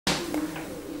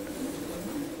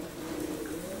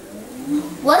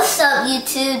What's up,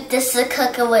 YouTube? This is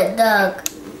Cooking with Doug.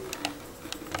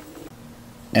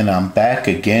 And I'm back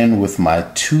again with my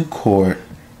 2-quart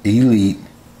Elite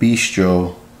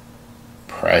Bistro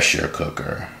pressure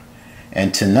cooker.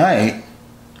 And tonight,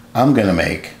 I'm gonna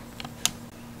make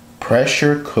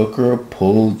pressure cooker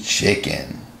pulled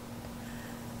chicken.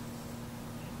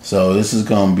 So this is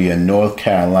gonna be a North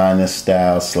Carolina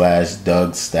style /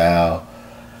 Doug style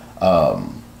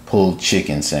pulled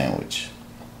chicken sandwich.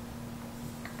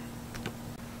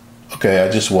 Okay,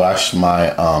 I just washed my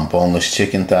boneless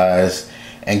chicken thighs.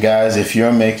 And guys, if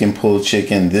you're making pulled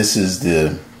chicken, this is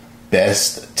the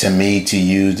best to me to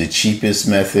use, the cheapest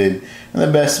method and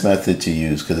the best method to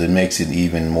use, because it makes it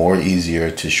even more easier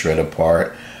to shred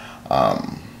apart,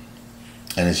 and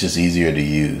it's just easier to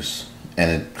use,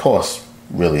 and it costs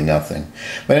really nothing.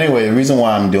 But anyway, the reason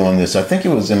why I'm doing this, I think it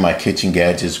was in my kitchen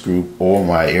gadgets group or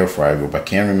my air fryer group, I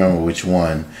can't remember which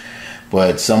one,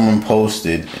 but someone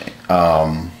posted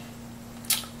on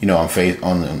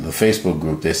the Facebook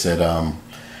group, they said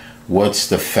what's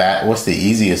the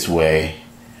easiest way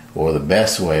or the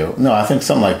best way? No, I think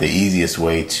something like the easiest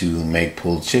way to make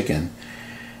pulled chicken.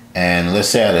 And let's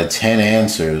say out of 10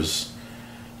 answers,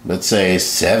 let's say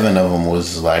 7 of them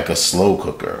was like a slow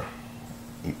cooker.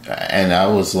 And I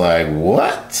was like,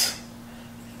 what?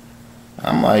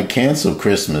 I'm like, cancel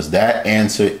Christmas. That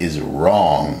answer is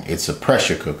wrong. It's a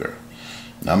pressure cooker.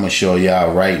 I'm going to show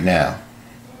y'all right now.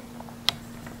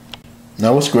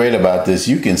 Now what's great about this,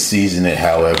 you can season it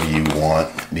however you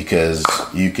want, because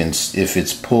you can, if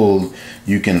it's pulled,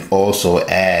 you can also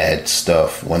add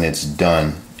stuff when it's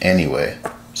done anyway.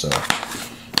 So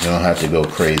you don't have to go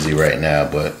crazy right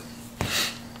now, but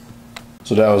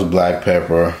so that was black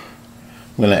pepper.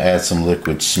 I'm gonna add some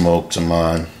liquid smoke to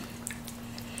mine.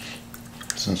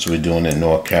 Since we're doing it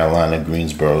North Carolina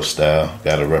Greensboro style,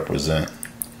 gotta represent.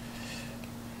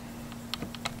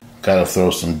 Gotta throw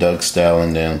some Doug style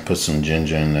in there and put some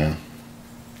ginger in there.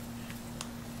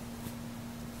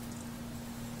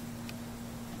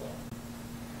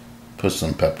 Put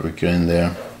some paprika in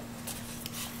there.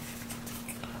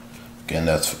 Again,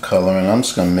 that's for coloring. I'm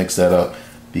just gonna mix that up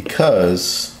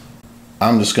because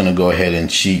I'm just gonna go ahead and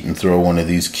cheat and throw one of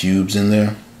these cubes in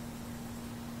there.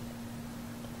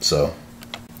 So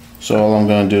all I'm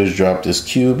gonna do is drop this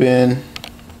cube in.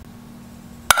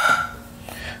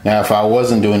 Now, if I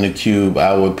wasn't doing the cube,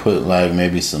 I would put like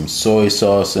maybe some soy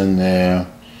sauce in there,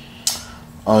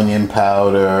 onion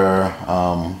powder,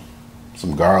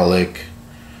 some garlic,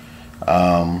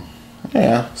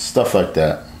 yeah, stuff like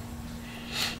that.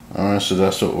 Alright, so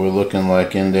that's what we're looking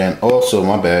like in there. And also,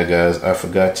 my bad guys, I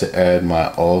forgot to add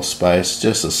my allspice,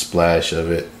 just a splash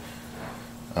of it.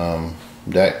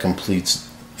 That completes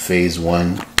phase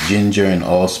 1. Ginger and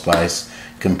allspice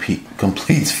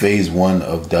completes phase 1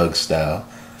 of Doug style.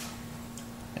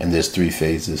 And there's 3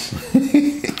 phases.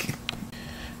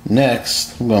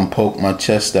 Next, I'm going to poke my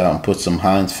chest out and put some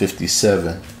Heinz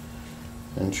 57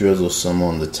 and drizzle some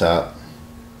on the top.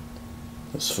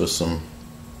 Just for some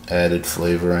added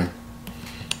flavoring.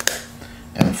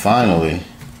 And finally,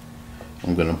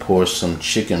 I'm going to pour some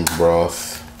chicken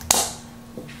broth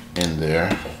in there.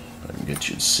 If I can get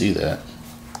you to see that.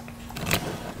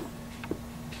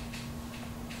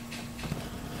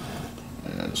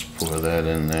 Yeah, just pour that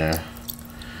in there.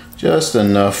 Just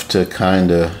enough to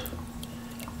kind of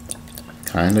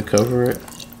cover it.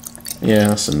 Yeah,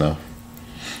 that's enough.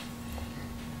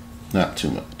 Not too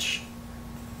much.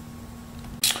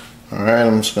 Alright,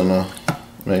 I'm just gonna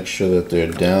make sure that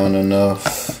they're down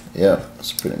enough. Yep,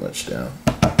 it's pretty much down.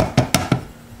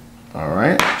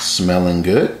 Alright, smelling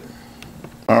good.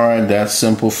 Alright, that's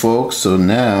simple, folks. So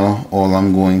now all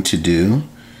I'm going to do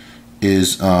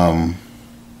is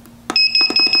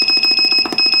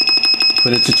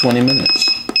put it to 20 minutes.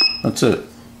 That's it.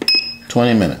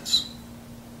 20 minutes.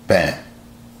 Bam.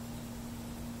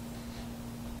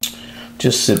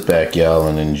 Just sit back, y'all,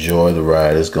 and enjoy the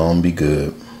ride. It's gonna be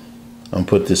good. I'm gonna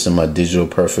put this in my Digital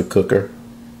Perfect cooker.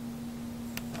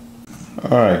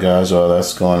 Alright guys, while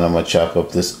that's going, I'm gonna chop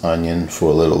up this onion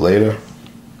for a little later.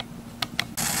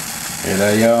 Hear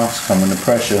that, y'all? It's coming to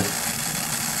pressure.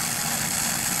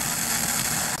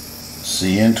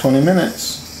 See you in 20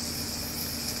 minutes.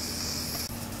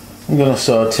 I'm gonna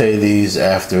saute these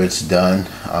after it's done.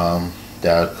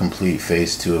 That'll complete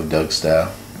phase 2 of Doug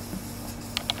style.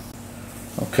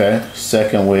 Okay,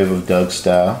 second wave of Doug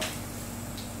style.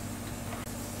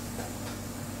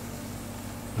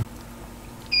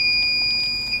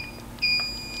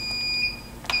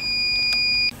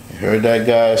 You heard that,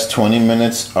 guys? 20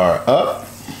 minutes are up.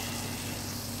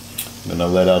 I'm gonna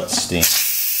let out the steam.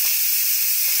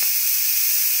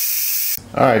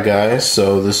 Alright guys,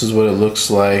 so this is what it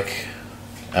looks like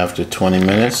after 20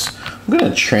 minutes. I'm going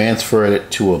to transfer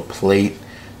it to a plate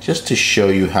just to show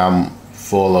you how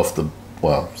fall off the,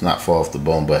 well, it's not fall off the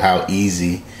bone, but how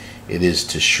easy it is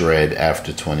to shred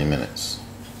after 20 minutes.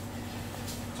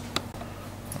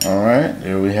 Alright,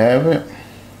 there we have it.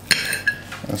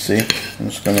 Let's see, I'm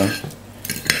just going to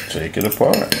take it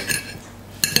apart.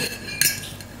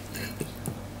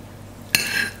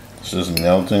 It's just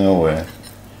melting away.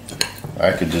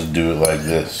 I could just do it like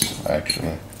this,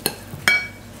 actually.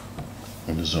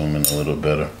 Let me zoom in a little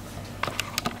better.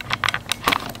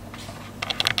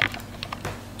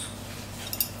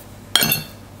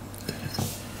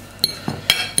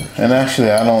 And actually,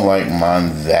 I don't like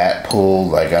mine that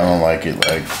pulled. Like, I don't like it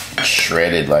like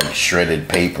shredded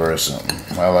paper or something.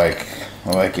 I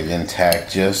like it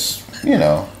intact, just, you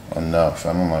know, enough.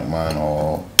 I don't like mine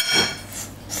all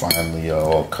finely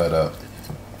all cut up.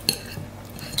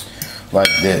 Like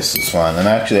this is fine. And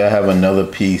actually, I have another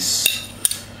piece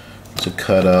to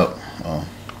cut up. Oh,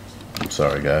 I'm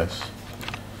sorry, guys.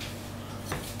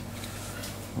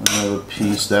 Another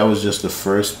piece. That was just the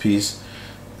first piece.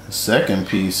 The second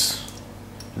piece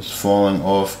is falling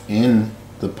off in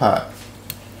the pot.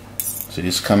 So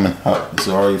it's coming up. It's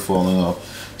already falling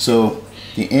off. So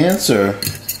the answer,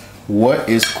 what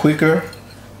is quicker?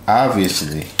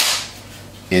 Obviously,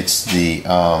 it's the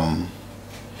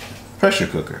pressure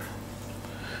cooker.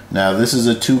 Now this is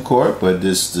a 2-quart, but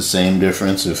this is the same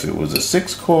difference if it was a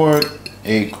 6-quart,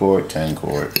 8-quart,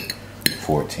 10-quart,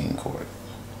 14-quart.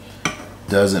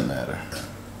 Doesn't matter.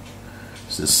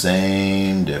 It's the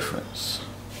same difference.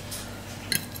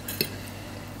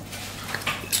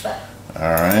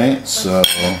 Alright, so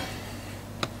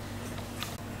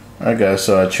alright guys,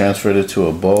 so I transferred it to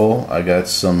a bowl. I got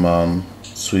some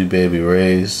Sweet Baby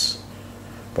Ray's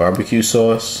barbecue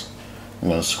sauce. I'm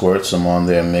going to squirt some on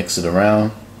there and mix it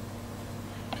around.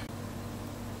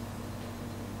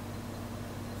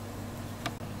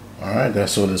 Alright,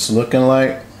 that's what it's looking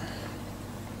like.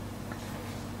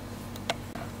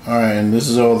 Alright, and this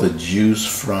is all the juice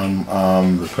from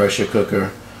the pressure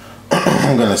cooker.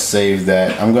 I'm going to save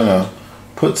that. I'm going to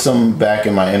put some back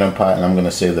in my inner pot, and I'm going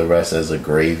to save the rest as a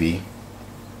gravy.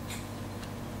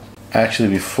 Actually,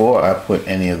 before I put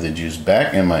any of the juice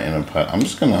back in my inner pot, I'm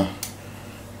just going to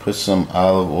put some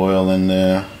olive oil in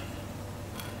there.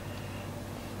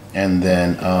 And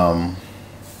then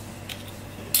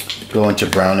go into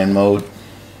browning mode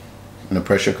in the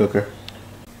pressure cooker.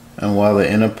 And while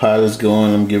the inner pot is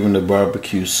going, I'm giving the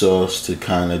barbecue sauce to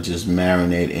kind of just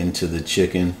marinate into the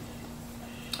chicken.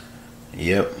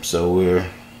 Yep, so we're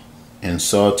in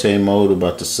saute mode,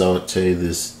 about to saute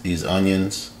these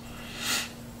onions.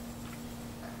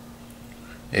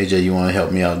 AJ, you want to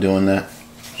help me out doing that?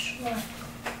 Sure.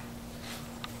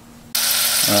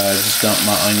 Alright, just dump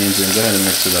my onions in. Go ahead and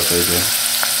mix it up, AJ.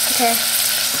 Okay.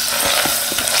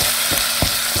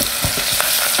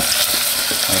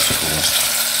 That's cool.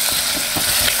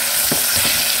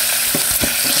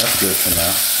 That's good for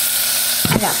now.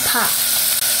 I got pop.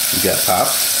 You got pop?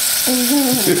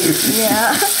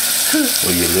 Yeah.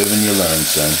 Well, you live and you learn,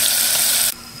 son.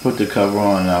 Put the cover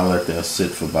on and I'll let that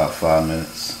sit for about 5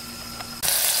 minutes.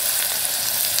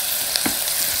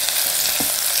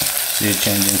 See it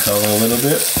changing color a little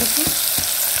bit?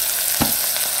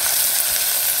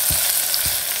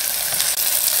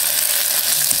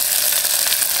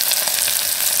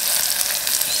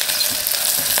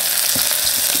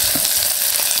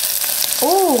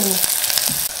 Oh.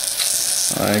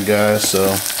 Alright guys,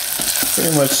 so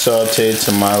pretty much sauteed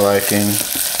to my liking.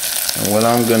 And what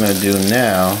I'm gonna do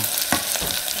now,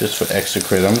 just for extra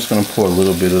credit, I'm just gonna pour a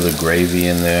little bit of the gravy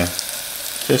in there.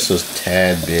 Just a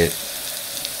tad bit.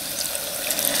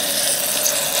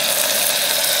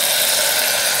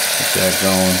 Get that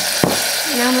going.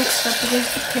 Now mixed up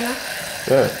against the pan.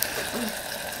 Good.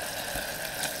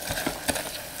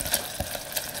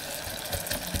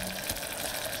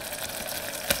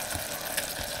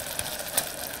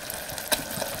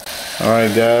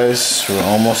 Alright guys, we're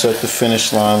almost at the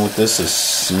finish line with this. It's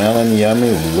smelling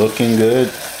yummy, looking good.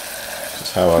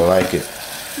 That's how I like it.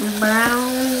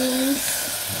 Brownies.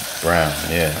 Brown,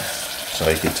 yeah. So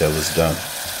you can tell it's done.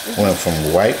 Went from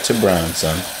white to brown,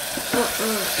 son.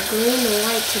 Green and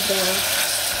white to brown.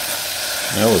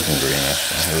 It wasn't green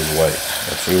actually, it was white.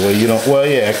 That's well, you don't, well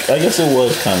yeah, I guess it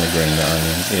was kind of green, the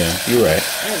onion. Yeah, you're right.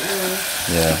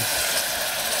 Yeah.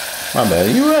 My bad,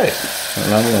 you're right.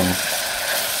 And I'm wrong.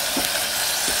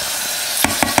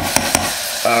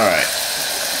 Alright.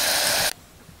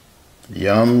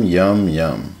 Yum, yum,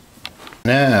 yum.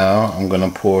 Now I'm going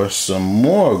to pour some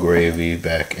more gravy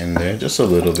back in there, just a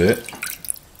little bit.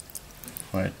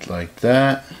 Right like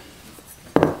that.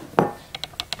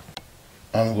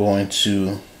 I'm going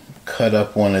to cut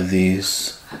up one of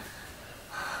these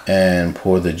and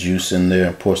pour the juice in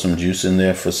there, pour some juice in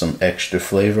there for some extra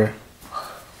flavor.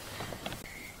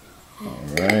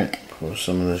 Alright, pour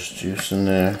some of this juice in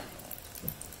there.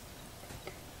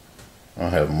 I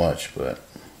don't have much, but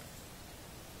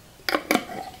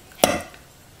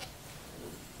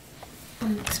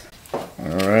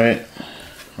alright,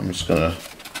 I'm just gonna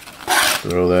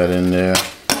throw that in there.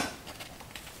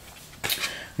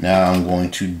 Now I'm going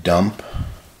to dump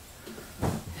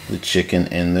the chicken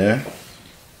in there,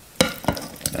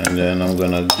 and then I'm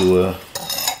gonna do a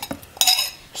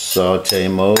saute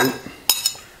mode,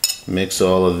 mix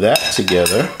all of that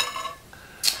together,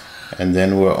 and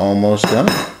then we're almost done.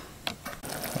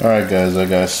 Alright guys, I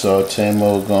got saute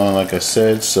mode going like I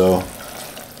said, so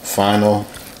final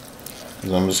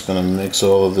is I'm just gonna mix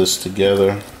all of this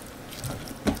together.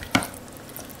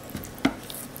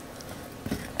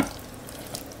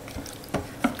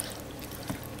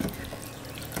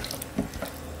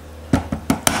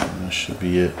 Should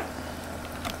be it.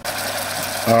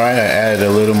 Alright, I added a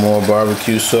little more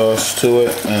barbecue sauce to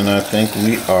it, and I think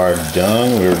we are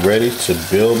done. We're ready to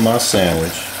build my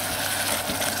sandwich.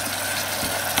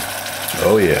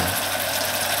 Oh yeah.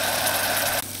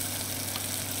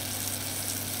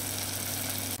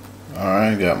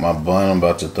 Alright, got my bun. I'm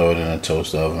about to throw it in a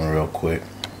toast oven real quick.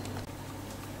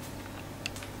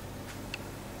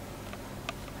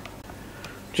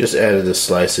 Just added a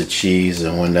slice of cheese,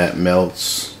 and when that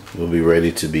melts, we'll be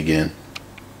ready to begin.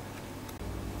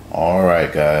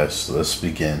 Alright guys, let's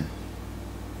begin.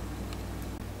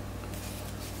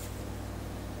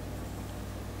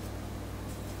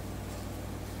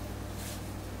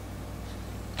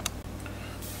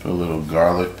 Put a little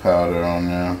garlic powder on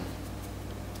there.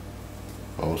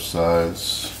 Both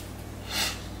sides.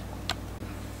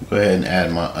 Go ahead and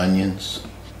add my onions.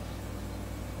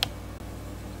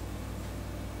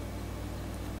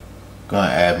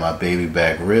 Gonna add my baby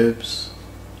back ribs.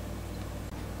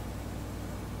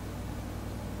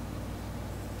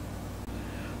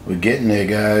 We're getting there,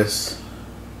 guys.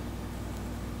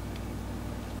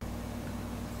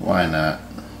 Why not?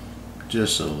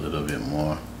 Just a little bit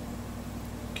more.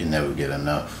 Can never get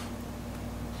enough.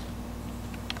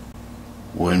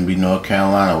 Wouldn't be North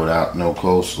Carolina without no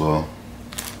coleslaw.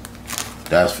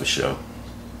 That's for sure.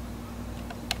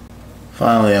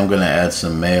 Finally, I'm gonna add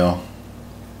some mayo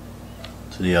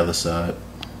to the other side.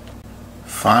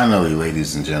 Finally,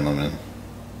 ladies and gentlemen,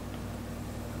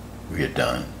 we're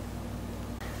done.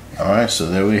 Alright, so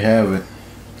there we have it.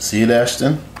 See it,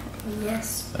 Ashton?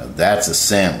 Yes. Now that's a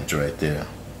sandwich right there.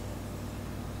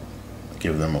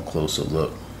 Give them a closer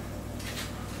look.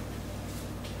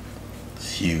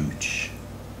 It's huge.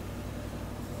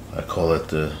 I call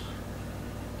it I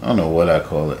don't know what I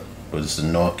call it, but it's the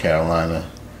North Carolina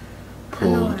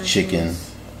pulled chicken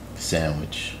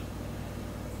sandwich.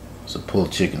 It's a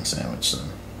pulled chicken sandwich, son.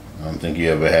 I don't think you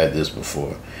ever had this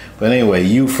before. But anyway,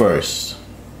 you first.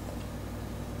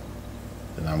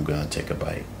 Then I'm gonna take a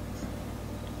bite.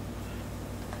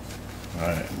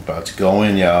 Alright, I'm about to go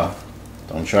in, y'all.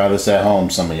 Don't try this at home,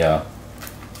 some of y'all.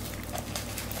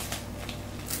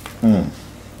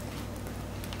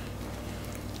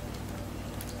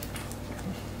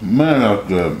 Man, that's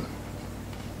good.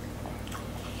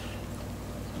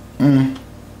 When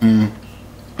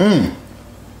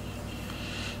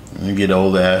you get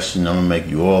old, Ashton, I'm gonna make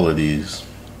you all of these.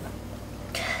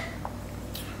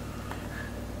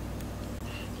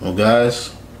 Well,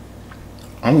 guys,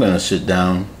 I'm gonna sit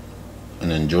down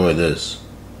and enjoy this.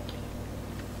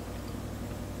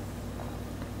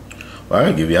 Well, I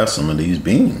gotta give y'all some of these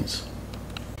beans.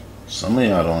 Some of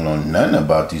y'all don't know nothing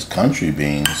about these country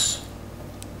beans.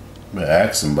 But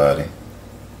ask somebody.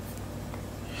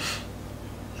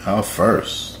 How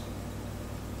first?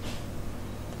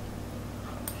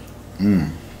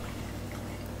 Man,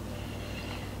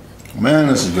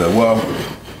 this is good. Well,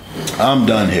 I'm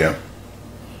done here.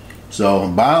 So,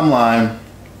 bottom line,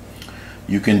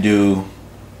 you can do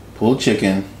pulled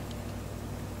chicken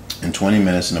in 20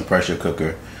 minutes in a pressure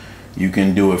cooker. You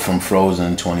can do it from frozen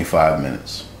in 25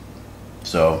 minutes.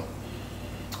 So,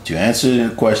 to answer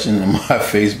the question in my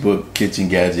Facebook Kitchen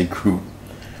Gadget group,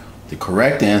 the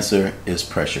correct answer is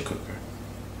pressure cooker.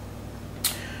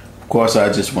 Of course,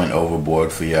 I just went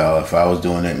overboard for y'all if I was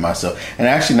doing it myself. And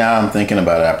actually, now I'm thinking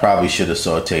about it, I probably should have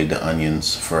sauteed the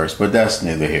onions first, but that's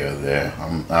neither here nor there.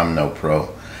 I'm no pro.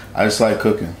 I just like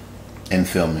cooking and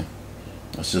filming.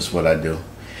 That's just what I do.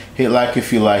 Hit like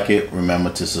if you like it. Remember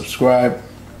to subscribe.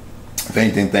 If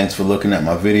anything, thanks for looking at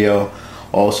my video.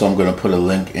 Also, I'm going to put a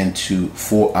link into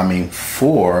for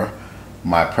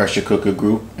my pressure cooker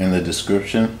group in the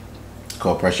description. It's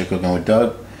called Pressure Cooking with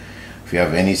Doug. If you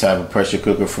have any type of pressure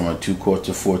cooker from a 2-quart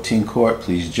to 14-quart,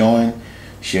 please join.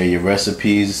 Share your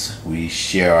recipes. We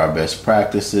share our best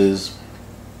practices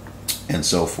and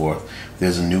so forth. If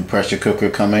there's a new pressure cooker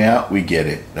coming out, we get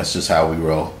it. That's just how we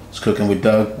roll. It's Cooking with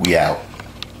Doug. We out.